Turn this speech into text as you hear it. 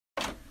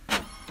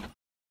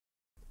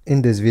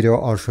In this video,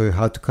 I'll show you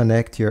how to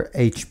connect your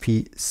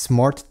HP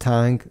Smart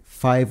Tank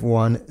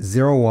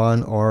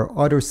 5101 or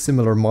other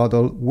similar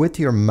model with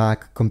your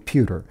Mac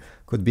computer.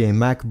 Could be a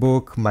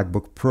MacBook,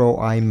 MacBook Pro,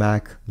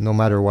 iMac, no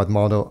matter what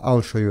model,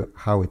 I'll show you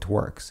how it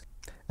works.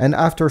 And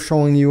after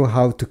showing you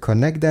how to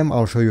connect them,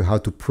 I'll show you how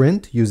to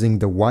print using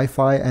the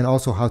Wi-Fi and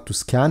also how to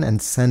scan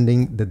and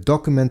sending the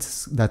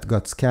documents that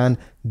got scanned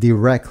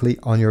directly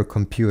on your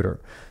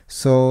computer.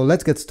 So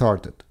let's get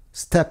started.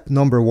 Step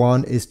number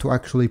one is to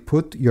actually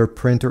put your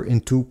printer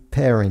into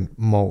pairing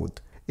mode.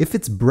 If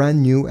it's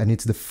brand new and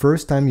it's the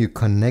first time you're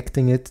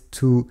connecting it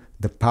to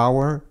the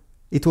power,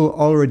 it will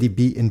already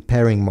be in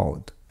pairing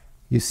mode.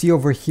 You see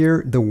over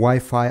here the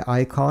Wi-Fi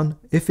icon.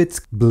 If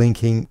it's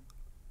blinking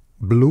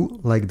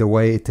blue, like the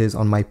way it is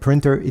on my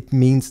printer, it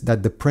means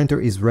that the printer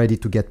is ready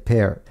to get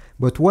paired.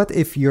 But what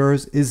if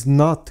yours is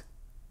not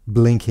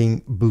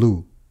blinking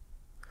blue?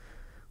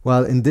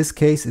 Well, in this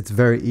case, it's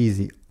very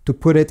easy. To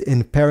put it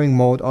in pairing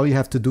mode, all you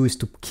have to do is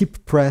to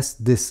keep press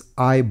this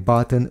I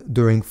button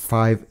during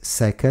 5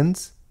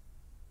 seconds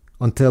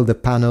until the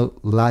panel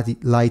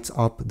lights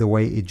up the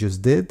way it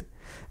just did.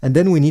 And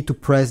then we need to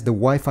press the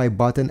Wi-Fi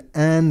button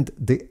and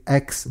the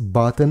X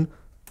button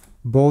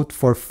both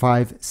for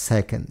 5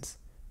 seconds.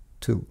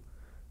 2,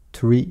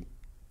 3,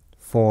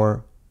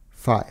 4,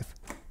 5.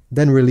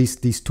 Then release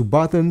these two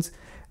buttons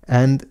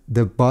and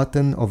the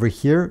button over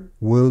here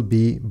will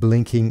be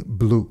blinking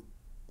blue.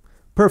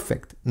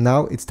 Perfect.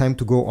 Now it's time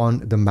to go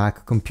on the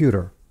Mac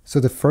computer. So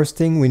the first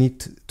thing we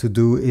need to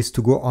do is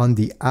to go on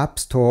the App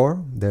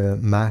Store, the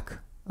Mac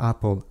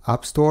Apple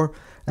App Store,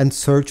 and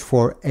search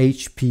for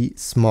HP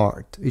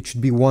Smart. It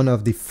should be one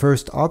of the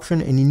first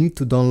options, and you need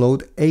to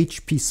download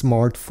HP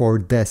Smart for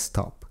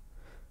desktop.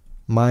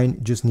 Mine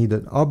just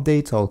needed an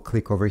update, so I'll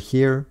click over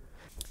here,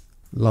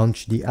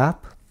 launch the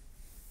app,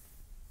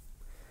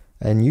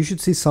 and you should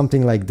see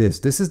something like this.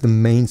 This is the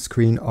main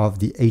screen of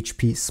the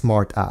HP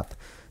Smart app.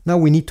 Now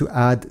we need to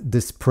add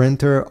this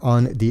printer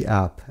on the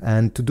app,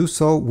 and to do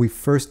so we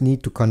first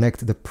need to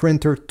connect the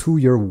printer to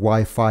your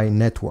Wi-Fi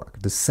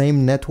network, the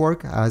same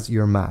network as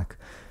your Mac.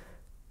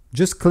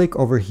 Just click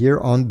over here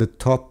on the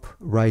top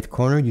right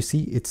corner. You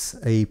see it's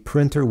a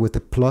printer with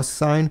a plus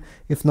sign.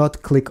 If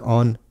not, click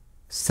on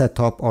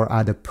setup or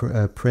add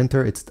a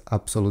printer. It's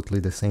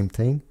absolutely the same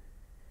thing.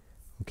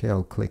 Okay,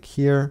 I'll click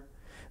here,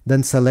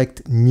 then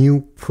select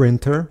new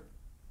printer.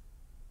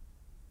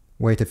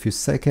 Wait a few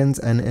seconds,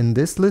 and in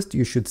this list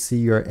you should see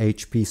your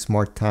HP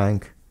Smart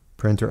Tank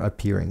printer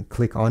appearing.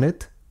 Click on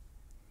it.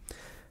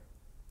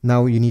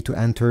 Now you need to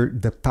enter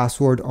the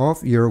password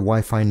of your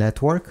Wi-Fi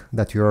network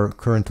that you're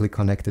currently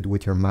connected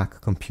with your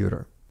Mac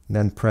computer.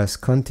 Then press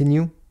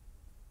continue.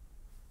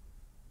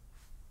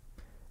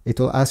 It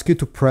will ask you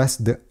to press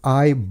the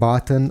I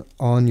button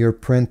on your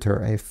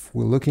printer. If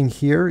we're looking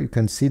here, you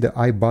can see the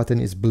I button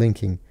is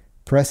blinking.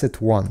 Press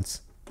it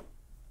once,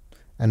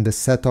 and the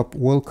setup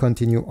will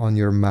continue on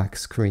your Mac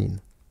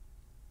screen.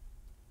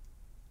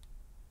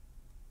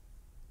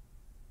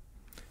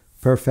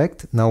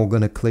 Perfect. Now we're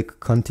going to click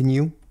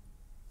continue.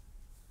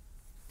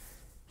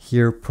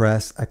 Here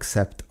press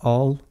accept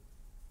all.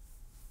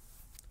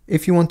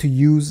 If you want to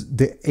use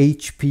the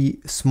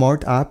HP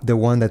Smart app, the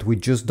one that we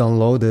just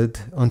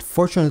downloaded,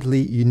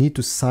 unfortunately you need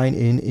to sign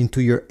in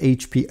into your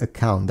HP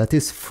account. That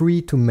is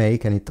free to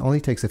make and it only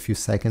takes a few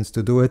seconds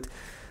to do it.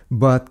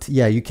 But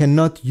yeah, you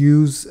cannot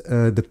use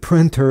the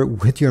printer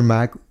with your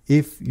Mac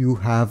if you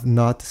have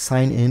not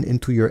signed in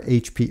into your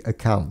HP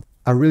account.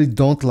 I really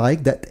don't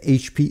like that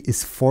HP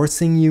is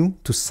forcing you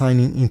to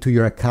sign in into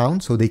your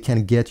account so they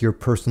can get your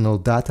personal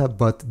data,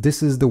 but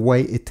this is the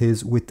way it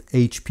is with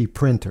HP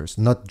printers.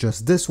 Not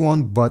just this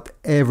one, but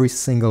every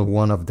single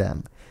one of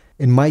them.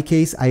 In my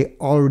case, I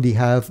already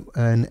have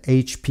an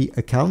HP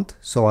account,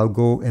 so I'll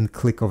go and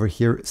click over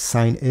here,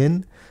 sign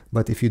in.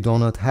 But if you do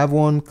not have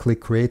one,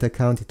 click create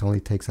account. It only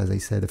takes, as I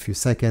said, a few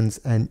seconds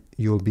and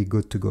you'll be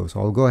good to go. So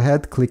I'll go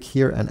ahead, click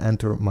here and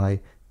enter my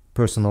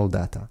personal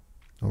data.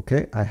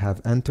 Okay, I have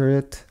entered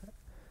it.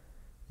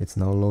 It's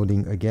now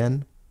loading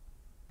again.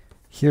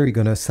 Here you're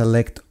gonna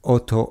select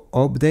auto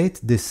update.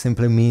 This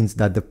simply means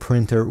that the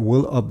printer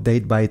will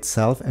update by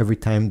itself every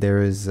time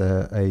there is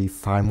a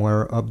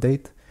firmware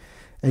update.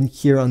 And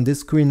here on this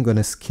screen, I'm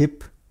gonna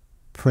skip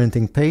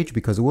printing page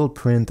because we'll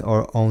print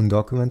our own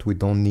document. We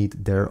don't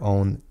need their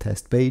own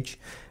test page.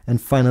 And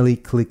finally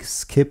click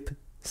skip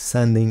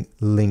sending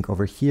link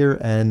over here,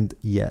 and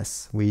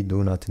yes, we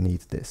do not need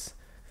this.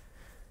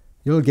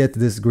 You'll get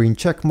this green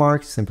check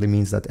mark, simply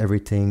means that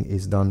everything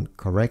is done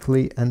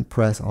correctly, and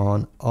press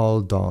on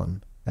all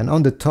done. And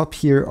on the top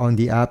here on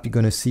the app, you're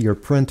gonna see your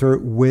printer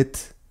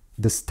with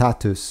the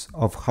status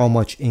of how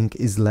much ink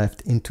is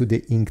left into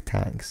the ink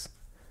tanks.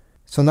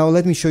 So now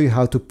let me show you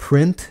how to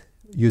print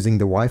using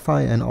the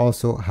Wi-Fi and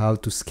also how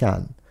to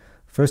scan.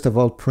 First of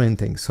all,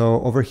 printing.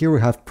 So over here we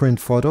have print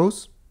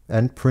photos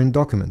and print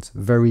documents.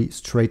 Very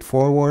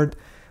straightforward.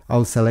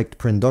 I'll select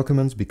print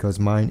documents because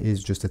mine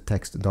is just a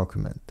text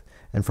document.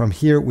 And from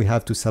here, we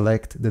have to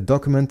select the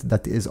document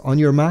that is on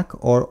your Mac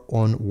or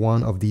on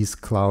one of these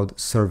cloud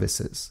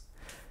services.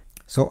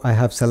 So I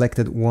have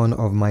selected one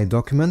of my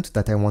documents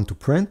that I want to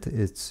print.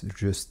 It's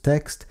just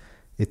text.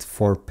 It's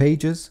 4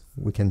 pages.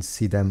 We can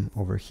see them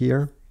over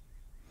here.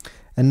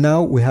 And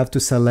now we have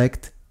to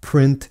select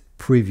print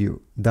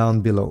preview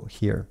down below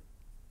here.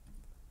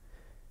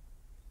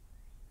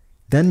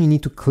 Then you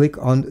need to click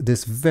on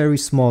this very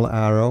small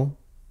arrow.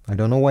 I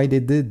don't know why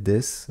they did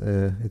this.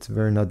 It's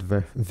not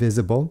very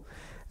visible.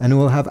 And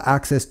we'll have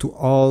access to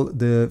all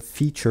the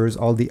features,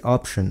 all the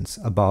options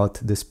about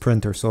this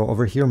printer. So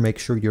over here, make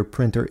sure your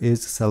printer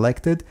is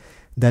selected.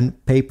 Then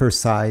paper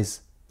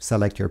size,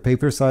 select your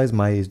paper size.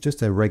 Mine is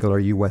just a regular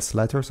US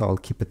letter, so I'll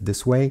keep it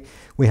this way.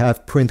 We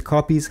have print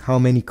copies, how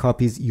many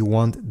copies you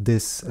want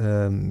this,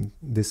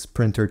 this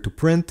printer to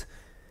print.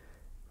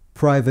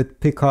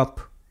 Private pickup,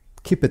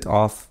 keep it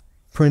off.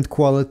 Print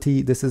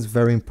quality, this is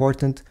very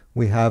important.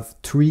 We have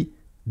 3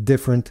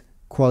 different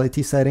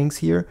quality settings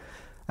here.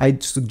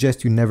 I'd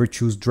suggest you never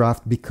choose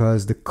draft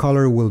because the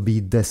color will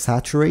be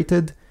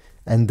desaturated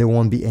and there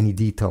won't be any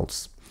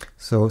details.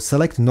 So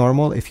select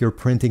normal if you're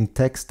printing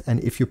text, and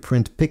if you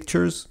print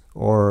pictures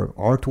or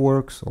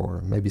artworks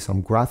or maybe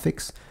some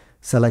graphics,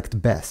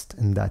 select best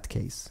in that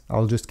case.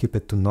 I'll just keep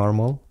it to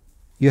normal.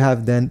 You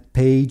have then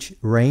page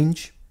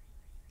range.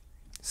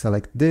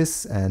 Select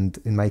this, and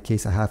in my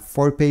case I have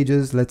 4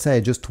 pages. Let's say I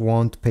just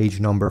want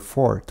page number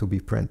 4 to be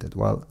printed.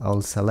 Well,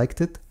 I'll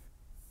select it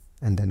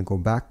and then go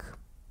back.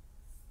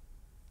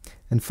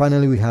 And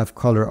finally we have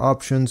color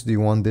options. Do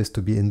you want this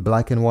to be in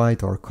black and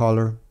white or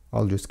color?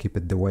 I'll just keep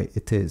it the way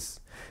it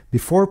is.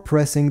 Before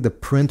pressing the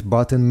print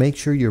button, make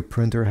sure your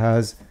printer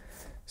has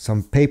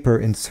some paper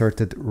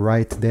inserted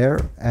right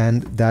there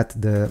and that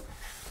the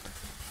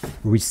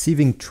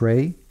receiving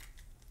tray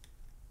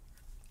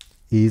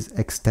is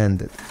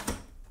extended.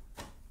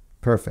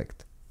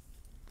 Perfect.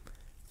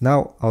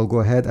 Now I'll go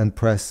ahead and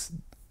press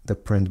the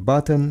print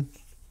button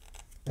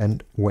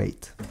and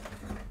wait.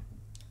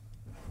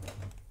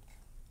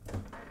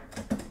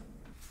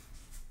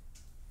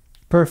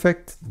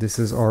 Perfect. This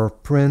is our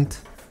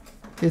print.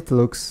 It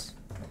looks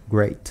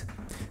great.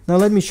 Now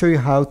let me show you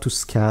how to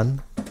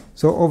scan.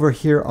 So over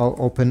here I'll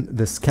open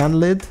the scan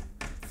lid,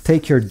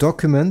 take your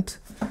document,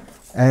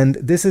 and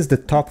this is the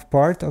top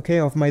part, okay,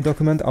 of my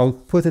document. I'll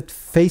put it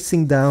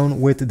facing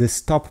down with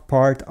this top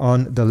part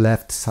on the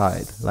left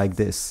side, like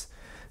this.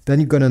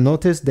 Then you're gonna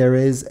notice there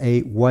is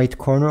a white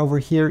corner over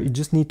here. You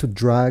just need to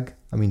drag,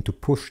 to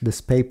push this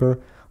paper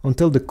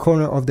until the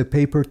corner of the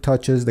paper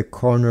touches the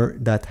corner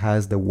that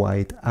has the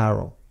white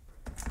arrow.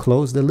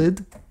 Close the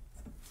lid.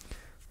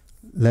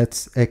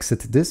 Let's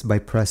exit this by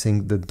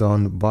pressing the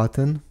done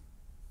button.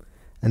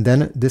 And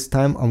then this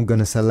time I'm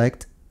gonna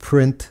select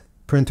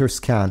printer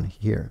scan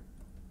here.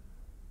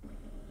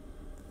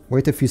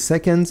 Wait a few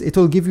seconds, it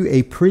will give you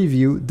a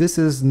preview. This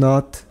is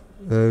not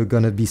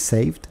gonna be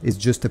saved, it's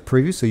just a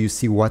preview, so you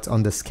see what's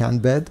on the scan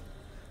bed.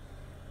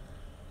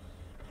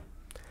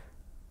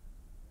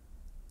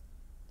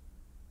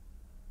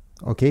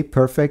 Okay,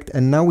 perfect.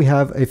 And now we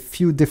have a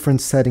few different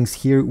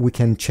settings here we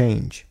can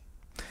change.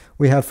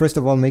 We have, first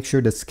of all, make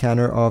sure the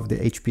scanner of the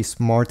HP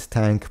Smart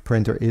Tank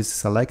printer is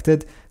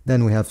selected.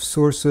 Then we have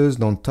sources,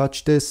 don't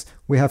touch this.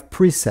 We have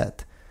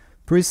preset.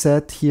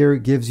 Preset here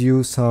gives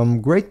you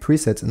some great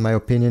presets, in my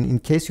opinion, in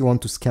case you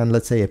want to scan,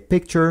 let's say, a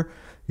picture.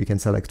 You can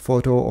select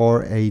photo,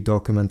 or a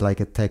document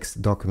like a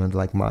text document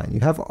like mine.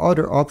 You have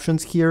other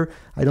options here.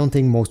 I don't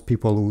think most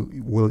people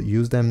will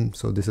use them,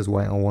 so this is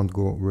why I won't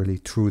go really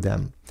through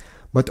them.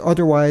 But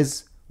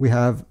otherwise, we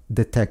have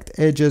detect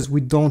edges. We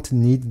don't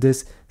need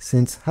this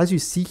since, as you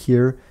see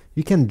here,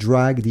 you can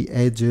drag the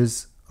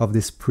edges of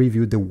this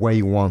preview the way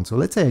you want. So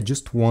let's say I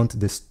just want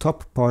this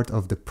top part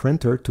of the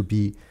printer to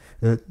be,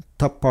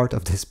 top part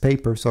of this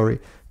paper, sorry,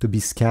 to be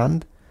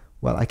scanned.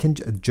 Well, I can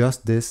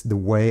adjust this the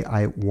way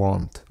I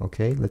want,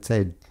 okay? Let's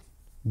say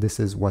this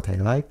is what I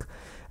like.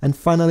 And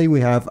finally, we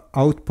have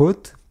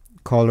output,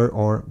 color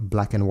or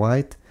black and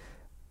white,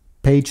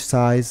 page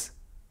size.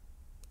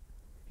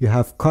 You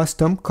have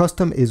custom.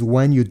 Custom is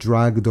when you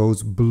drag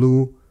those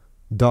blue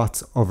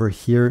dots over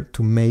here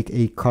to make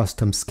a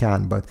custom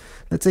scan. But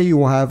let's say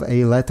you have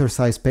a letter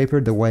size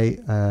paper, the way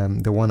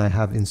the one I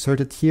have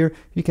inserted here,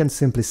 you can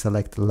simply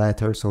select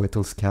letter, so it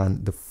will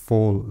scan the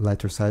full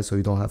letter size, so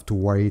you don't have to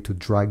worry to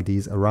drag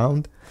these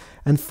around.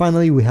 And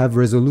finally, we have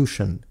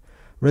resolution.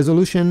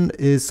 Resolution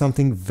is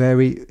something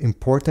very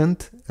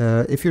important.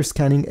 If you're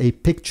scanning a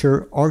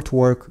picture,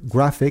 artwork,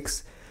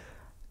 graphics,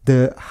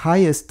 the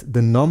highest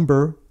the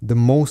number, the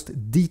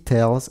most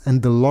details,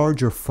 and the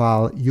larger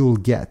file you'll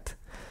get.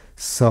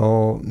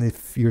 So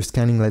if you're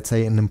scanning, let's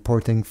say, an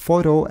important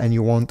photo and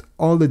you want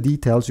all the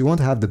details, you want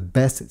to have the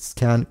best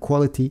scan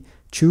quality,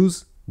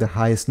 choose the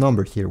highest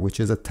number here, which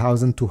is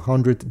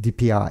 1200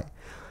 dpi.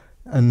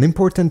 An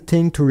important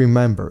thing to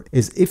remember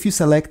is if you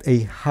select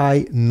a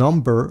high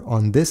number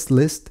on this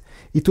list,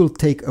 it will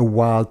take a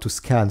while to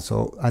scan.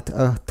 So at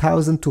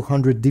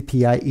 1200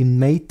 dpi, it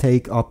may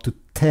take up to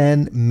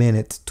 10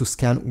 minutes to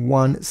scan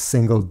one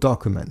single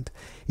document.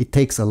 It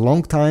takes a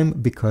long time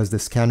because the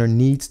scanner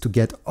needs to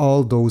get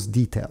all those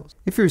details.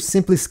 If you're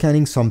simply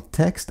scanning some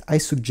text, I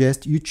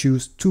suggest you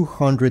choose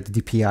 200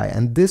 dpi,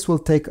 and this will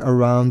take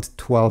around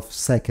 12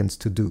 seconds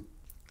to do.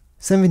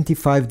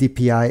 75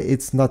 dpi,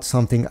 it's not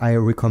something I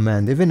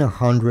recommend. Even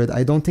 100,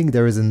 I don't think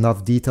there is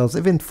enough details.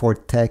 Even for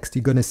text,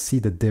 you're gonna see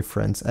the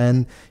difference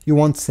and you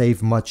won't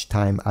save much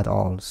time at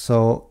all.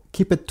 So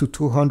keep it to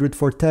 200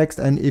 for text,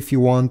 and if you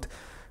want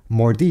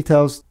more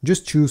details,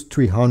 just choose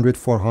 300,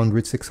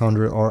 400,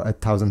 600 or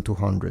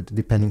 1200,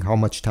 depending how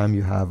much time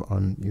you have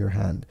on your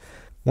hand.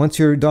 Once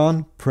you're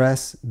done,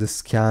 press the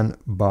scan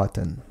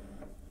button.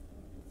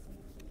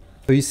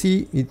 So you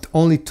see, it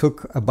only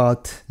took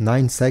about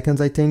 9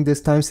 seconds, I think,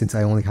 this time, since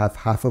I only have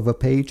half of a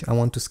page I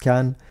want to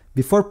scan.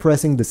 Before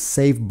pressing the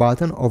save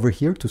button over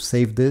here to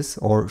save this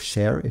or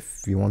share,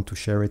 if you want to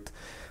share it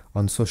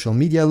on social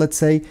media, let's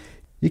say,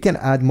 you can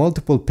add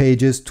multiple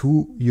pages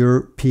to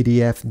your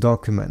PDF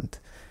document.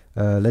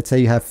 Let's say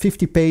you have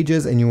 50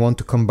 pages and you want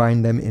to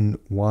combine them in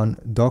one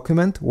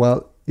document.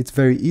 Well, it's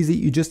very easy.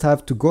 You just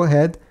have to go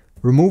ahead,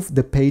 remove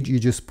the page you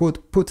just put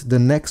the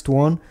next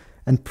one,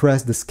 and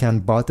press the scan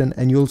button,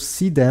 and you'll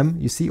see them.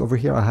 You see over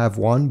here I have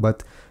one,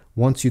 but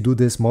once you do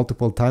this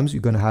multiple times,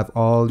 you're gonna have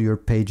all your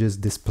pages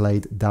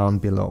displayed down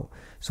below.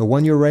 So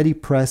when you're ready,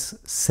 press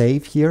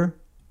save here.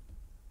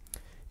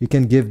 You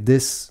can give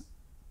this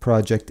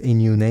project a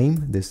new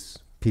name, this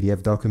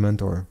PDF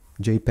document or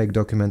JPEG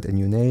document a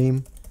new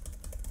name.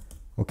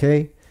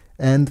 Okay.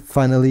 And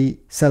finally,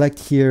 select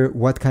here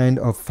what kind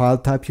of file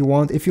type you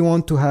want. If you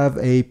want to have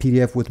a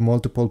PDF with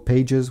multiple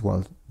pages,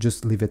 well,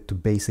 just leave it to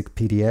basic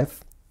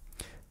PDF.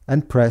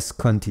 And press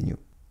continue.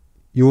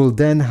 You will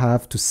then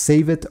have to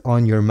save it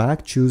on your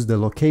Mac, choose the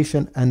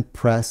location and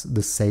press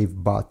the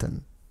save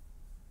button.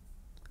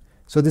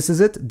 So this is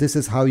it. This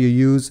is how you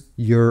use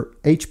your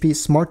HP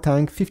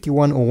SmartTank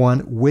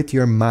 5101 with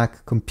your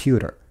Mac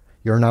computer.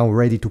 You're now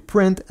ready to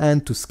print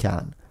and to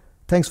scan.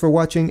 Thanks for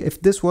watching.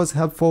 If this was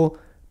helpful,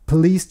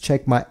 please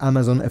check my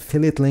Amazon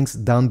affiliate links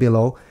down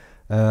below.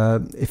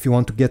 If you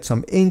want to get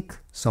some ink,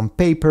 some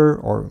paper,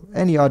 or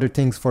any other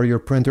things for your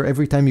printer,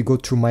 every time you go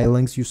through my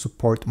links, you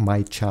support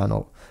my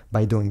channel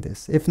by doing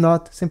this. If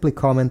not, simply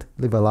comment,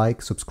 leave a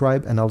like,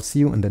 subscribe, and I'll see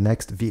you in the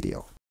next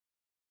video.